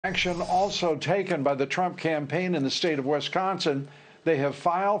Action also taken by the Trump campaign in the state of Wisconsin. They have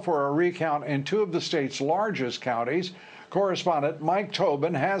filed for a recount in two of the state's largest counties. Correspondent Mike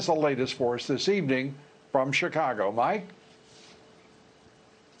Tobin has the latest for us this evening from Chicago. Mike?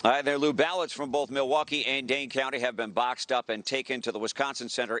 All right, there, Lou. Ballots from both Milwaukee and Dane County have been boxed up and taken to the Wisconsin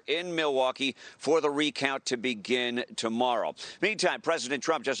Center in Milwaukee for the recount to begin tomorrow. Meantime, President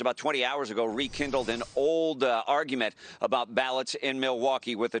Trump just about 20 hours ago rekindled an old argument about ballots in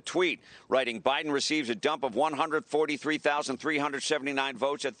Milwaukee with a tweet, writing, Biden receives a dump of 143,379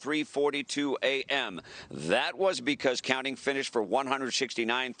 votes at 3:42 a.m. That was because counting finished for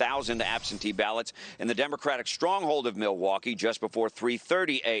 169,000 absentee ballots in the Democratic stronghold of Milwaukee just before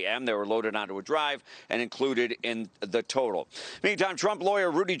 3:30 a.m. They were loaded onto a drive and included in the total. Meantime, Trump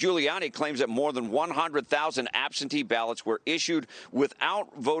lawyer Rudy Giuliani claims that more than 100,000 absentee ballots were issued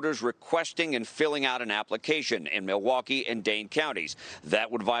without voters requesting and filling out an application in Milwaukee and Dane counties.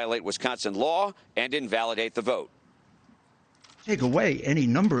 That would violate Wisconsin law and invalidate the vote. Take away any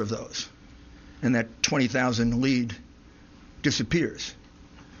number of those, and that 20,000 lead disappears.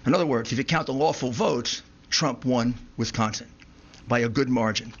 In other words, if you count the lawful votes, Trump won Wisconsin by a good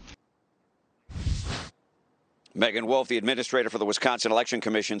margin. Megan Wolf, the administrator for the Wisconsin Election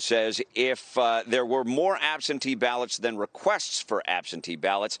Commission, says if there were more absentee ballots than requests for absentee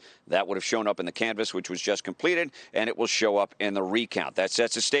ballots, that would have shown up in the canvass, which was just completed, and it will show up in the recount. That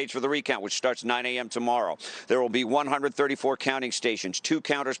sets the stage for the recount, which starts 9 a.m. tomorrow. There will be 134 counting stations, 2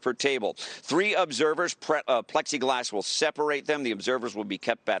 counters per table, 3 observers. Plexiglass will separate them. The observers will be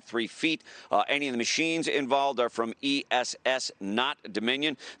kept at 3 feet. Any of the machines involved are from ESS, not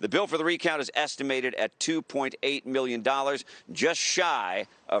Dominion. The bill for the recount is estimated at $2.8 million, just shy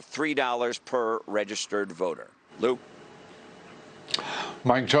of $3 per registered voter. Lou?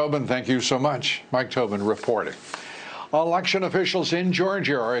 Mike Tobin, thank you so much. Mike Tobin reporting. Election officials in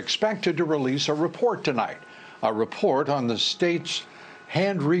Georgia are expected to release a report tonight, a report on the state's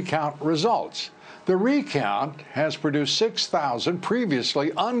hand recount results. The recount has produced 6,000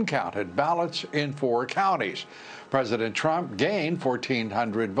 previously uncounted ballots in 4 counties. President Trump gained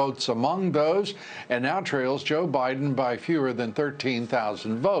 1,400 votes among those and now trails Joe Biden by fewer than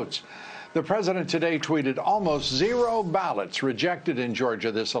 13,000 votes. The president today tweeted almost 0 ballots rejected in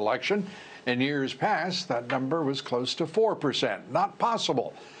Georgia this election. In years past, that number was close to 4%. Not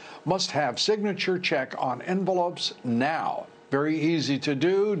possible. Must have signature check on envelopes now. Very easy to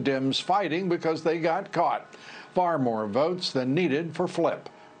do. Dems fighting because they got caught. Far more votes than needed for flip.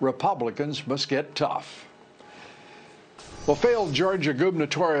 Republicans must get tough. Well, failed Georgia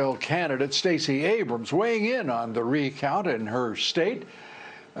gubernatorial candidate Stacey Abrams weighing in on the recount in her state.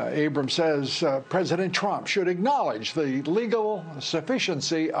 Abrams says President Trump should acknowledge the legal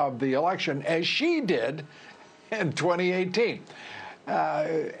sufficiency of the election as she did in 2018.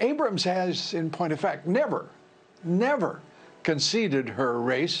 Abrams has, in point of fact, never conceded her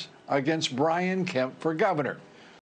race against Brian Kemp for governor.